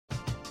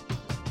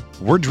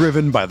We're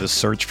driven by the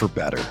search for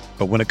better.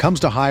 But when it comes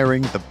to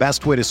hiring, the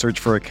best way to search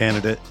for a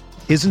candidate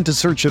isn't to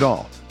search at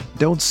all.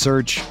 Don't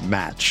search,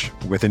 match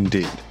with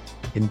Indeed.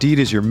 Indeed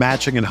is your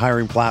matching and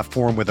hiring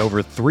platform with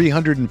over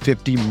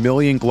 350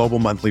 million global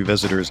monthly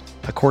visitors,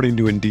 according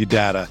to Indeed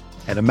data,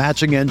 and a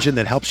matching engine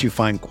that helps you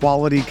find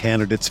quality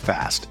candidates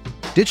fast.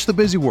 Ditch the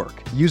busy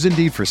work. Use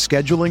Indeed for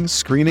scheduling,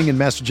 screening, and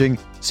messaging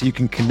so you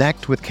can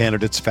connect with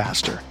candidates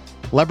faster.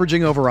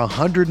 Leveraging over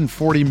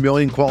 140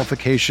 million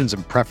qualifications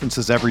and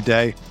preferences every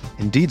day,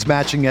 Indeed's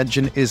matching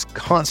engine is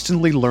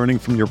constantly learning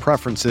from your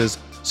preferences,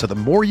 so the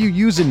more you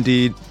use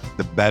Indeed,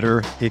 the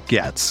better it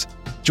gets.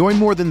 Join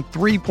more than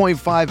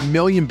 3.5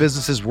 million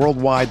businesses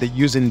worldwide that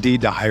use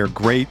Indeed to hire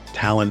great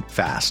talent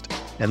fast.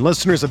 And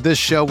listeners of this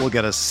show will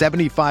get a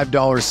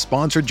 $75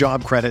 sponsored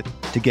job credit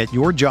to get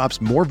your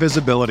jobs more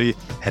visibility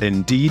at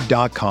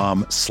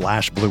Indeed.com/Blue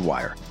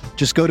Wire.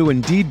 Just go to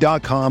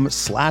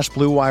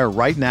Indeed.com/Blue Wire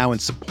right now and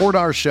support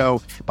our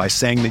show by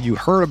saying that you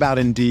heard about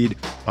Indeed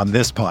on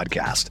this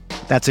podcast.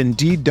 That's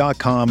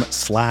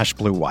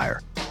Indeed.com/Blue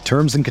Wire.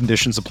 Terms and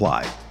conditions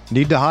apply.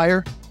 Need to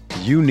hire?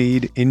 You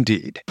need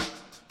Indeed.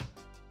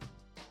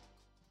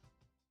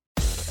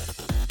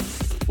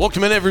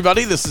 Welcome in,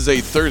 everybody. This is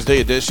a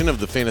Thursday edition of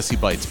the Fantasy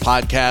Bites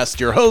podcast.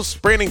 Your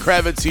host, Brandon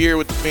Kravitz, here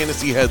with the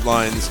fantasy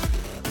headlines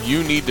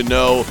you need to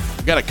know.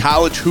 We've got a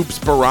college hoops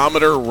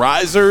barometer,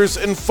 risers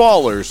and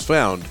fallers,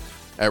 found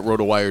at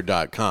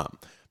rotowire.com.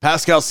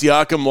 Pascal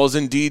Siakam was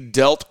indeed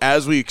dealt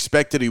as we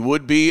expected he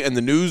would be, and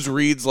the news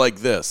reads like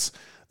this.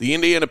 The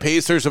Indiana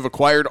Pacers have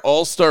acquired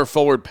all-star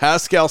forward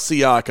Pascal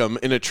Siakam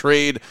in a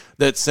trade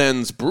that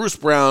sends Bruce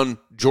Brown,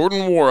 Jordan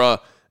Nwora,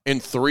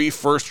 and 3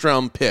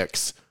 first-round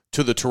picks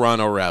to the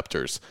Toronto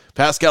Raptors.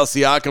 Pascal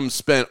Siakam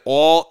spent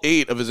all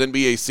 8 of his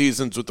NBA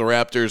seasons with the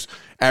Raptors,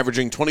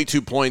 averaging 22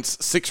 points,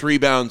 6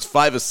 rebounds,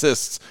 5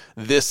 assists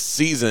this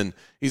season.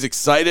 He's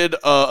excited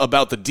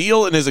about the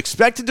deal and is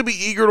expected to be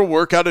eager to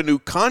work out a new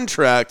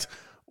contract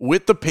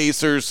with the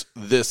Pacers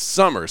this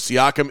summer.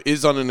 Siakam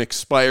is on an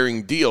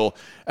expiring deal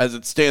as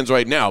it stands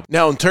right now.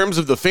 Now, in terms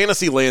of the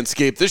fantasy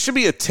landscape, this should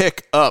be a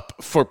tick up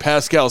for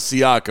Pascal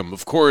Siakam.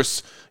 Of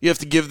course, you have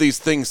to give these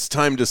things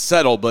time to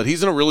settle, but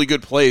he's in a really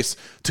good place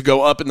to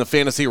go up in the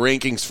fantasy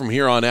rankings from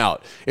here on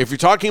out. If you're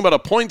talking about a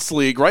points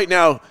league, right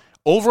now,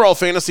 overall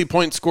fantasy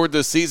points scored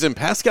this season,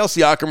 Pascal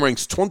Siakam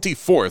ranks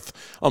 24th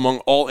among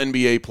all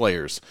NBA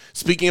players.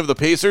 Speaking of the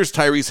Pacers,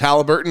 Tyrese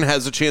Halliburton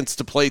has a chance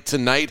to play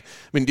tonight.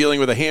 Been dealing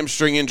with a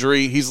hamstring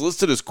injury. He's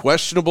listed as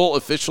questionable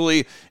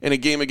officially in a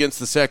game against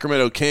the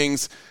Sacramento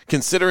Kings.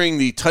 Considering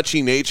the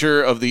touchy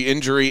nature of the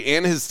injury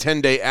and his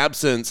 10-day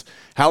absence,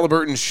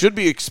 Halliburton should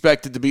be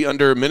expected to be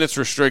under a minutes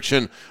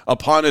restriction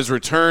upon his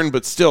return,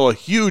 but still a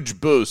huge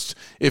boost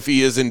if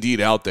he is indeed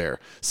out there.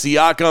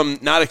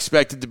 Siakam not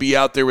expected to be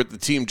out there with the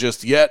team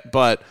just yet,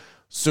 but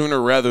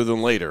sooner rather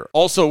than later.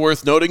 Also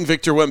worth noting,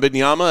 Victor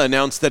Wembanyama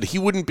announced that he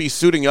wouldn't be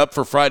suiting up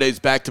for Friday's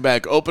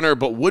back-to-back opener,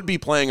 but would be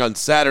playing on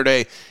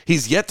Saturday.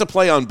 He's yet to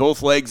play on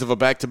both legs of a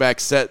back-to-back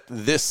set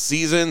this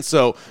season,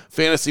 so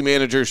fantasy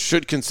managers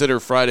should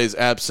consider Friday's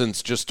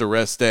absence just a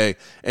rest day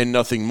and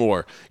nothing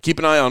more. Keep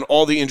an eye on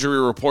all the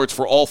injury reports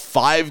for all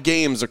 5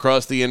 games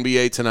across the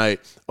NBA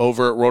tonight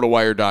over at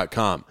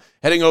rotowire.com.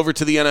 Heading over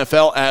to the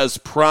NFL, as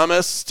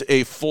promised,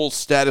 a full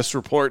status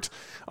report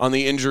on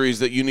the injuries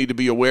that you need to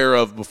be aware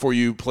of before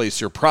you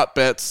place your prop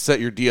bets, set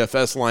your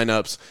DFS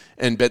lineups,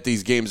 and bet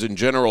these games in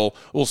general.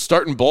 We'll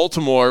start in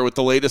Baltimore with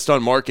the latest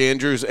on Mark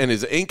Andrews and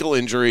his ankle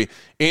injury.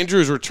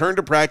 Andrews returned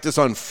to practice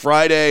on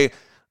Friday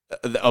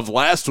of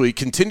last week,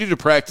 continued to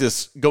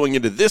practice going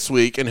into this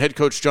week, and head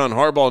coach John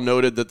Harbaugh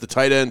noted that the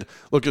tight end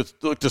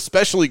looked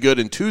especially good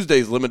in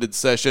Tuesday's limited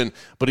session,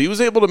 but he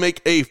was able to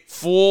make a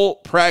full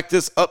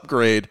practice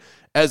upgrade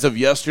as of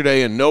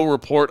yesterday and no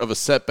report of a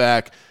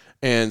setback.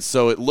 And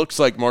so it looks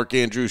like Mark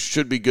Andrews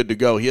should be good to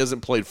go. He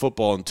hasn't played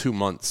football in 2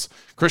 months.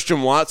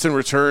 Christian Watson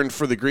returned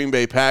for the Green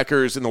Bay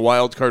Packers in the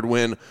wildcard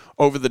win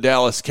over the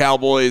Dallas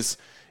Cowboys.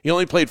 He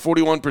only played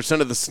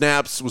 41% of the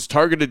snaps, was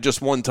targeted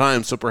just 1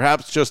 time, so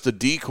perhaps just a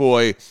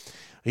decoy.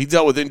 He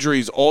dealt with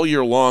injuries all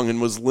year long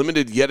and was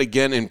limited yet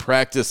again in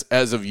practice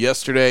as of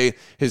yesterday.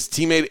 His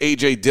teammate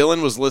A.J.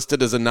 Dillon was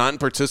listed as a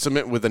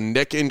non-participant with a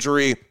neck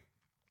injury.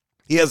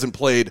 He hasn't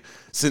played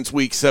since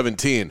week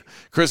 17.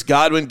 Chris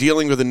Godwin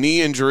dealing with a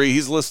knee injury.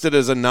 He's listed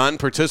as a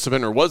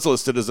non-participant, or was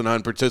listed as a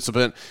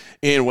non-participant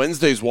in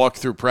Wednesday's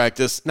walkthrough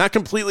practice. Not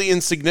completely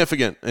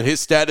insignificant, and his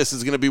status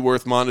is going to be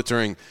worth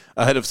monitoring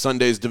ahead of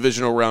Sunday's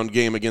divisional round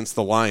game against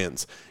the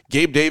Lions.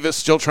 Gabe Davis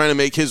still trying to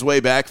make his way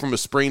back from a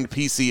sprained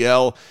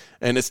PCL,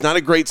 and it's not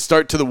a great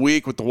start to the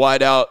week with the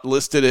wideout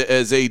listed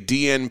as a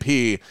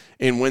DNP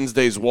in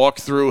Wednesday's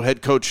walkthrough.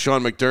 Head coach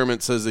Sean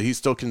McDermott says that he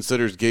still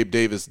considers Gabe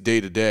Davis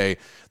day-to-day.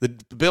 The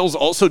Bills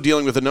also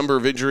dealing with a number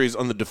of injuries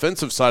on the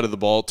defensive side of the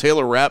ball.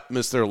 Taylor Rapp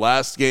missed their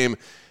last game.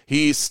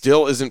 He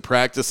still isn't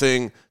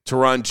practicing.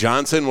 Teron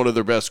Johnson, one of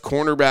their best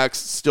cornerbacks,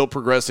 still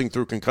progressing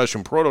through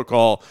concussion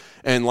protocol.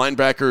 And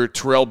linebacker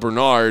Terrell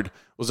Bernard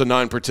was a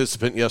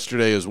non-participant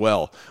yesterday as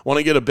well. Want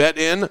to get a bet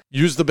in?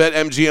 Use the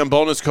BetMGM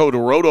bonus code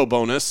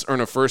ROTOBONUS. Earn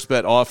a first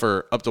bet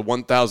offer up to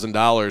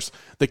 $1,000.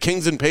 The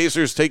Kings and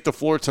Pacers take the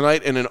floor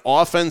tonight in an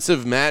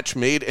offensive match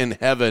made in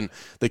heaven.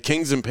 The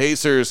Kings and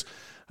Pacers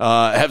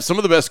have some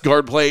of the best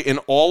guard play in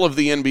all of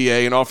the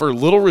NBA and offer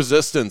little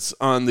resistance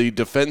on the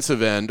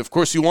defensive end. Of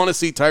course, you want to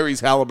see Tyrese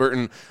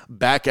Halliburton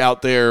back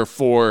out there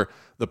for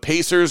the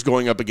Pacers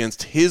going up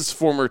against his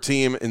former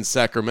team in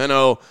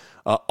Sacramento.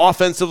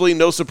 Offensively,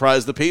 no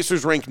surprise, the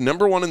Pacers rank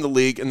number 1 in the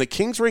league, and the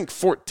Kings rank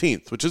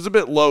 14th, which is a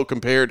bit low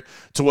compared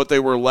to what they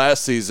were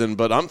last season.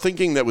 But I'm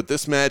thinking that with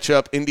this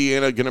matchup,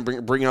 Indiana going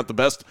to bring out the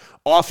best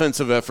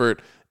offensive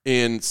effort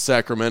in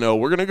Sacramento.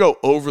 We're going to go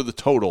over the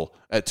total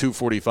at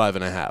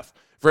 245.5.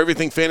 For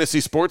everything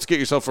fantasy sports, get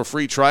yourself a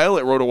free trial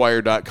at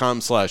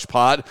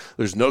rotowire.com/pod.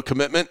 There's no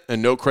commitment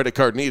and no credit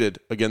card needed.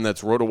 Again,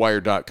 that's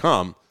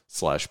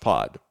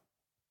rotowire.com/pod.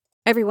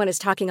 Everyone is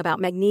talking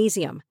about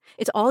magnesium.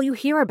 It's all you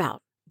hear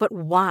about. But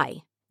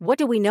why? What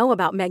do we know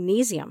about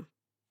magnesium?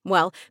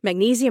 Well,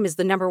 magnesium is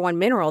the number 1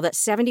 mineral that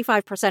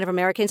 75% of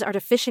Americans are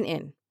deficient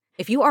in.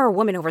 If you are a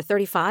woman over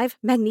 35,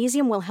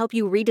 magnesium will help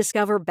you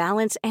rediscover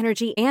balance,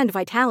 energy, and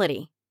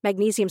vitality.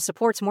 Magnesium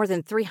supports more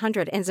than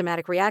 300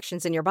 enzymatic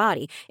reactions in your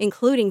body,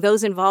 including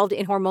those involved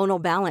in hormonal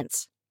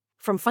balance.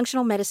 From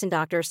functional medicine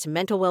doctors to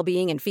mental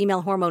well-being and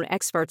female hormone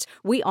experts,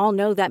 we all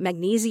know that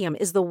magnesium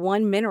is the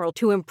one mineral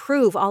to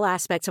improve all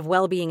aspects of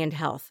well-being and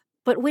health.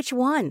 But which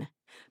one?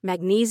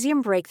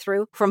 Magnesium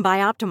Breakthrough from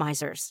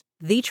Bioptimizers,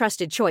 the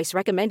trusted choice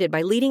recommended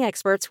by leading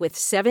experts with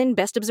 7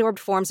 best-absorbed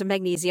forms of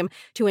magnesium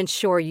to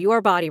ensure your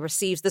body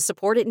receives the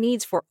support it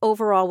needs for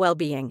overall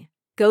well-being.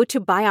 Go to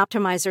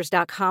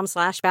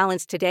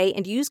bioptimizers.com/balance today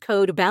and use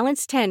code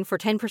BALANCE10 for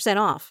 10%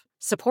 off.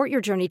 Support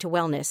your journey to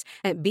wellness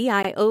at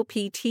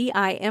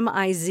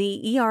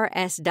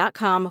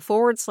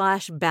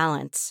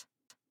bioptimizers.com/balance.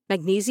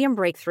 Magnesium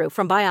Breakthrough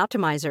from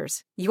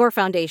Bioptimizers, your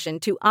foundation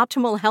to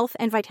optimal health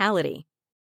and vitality.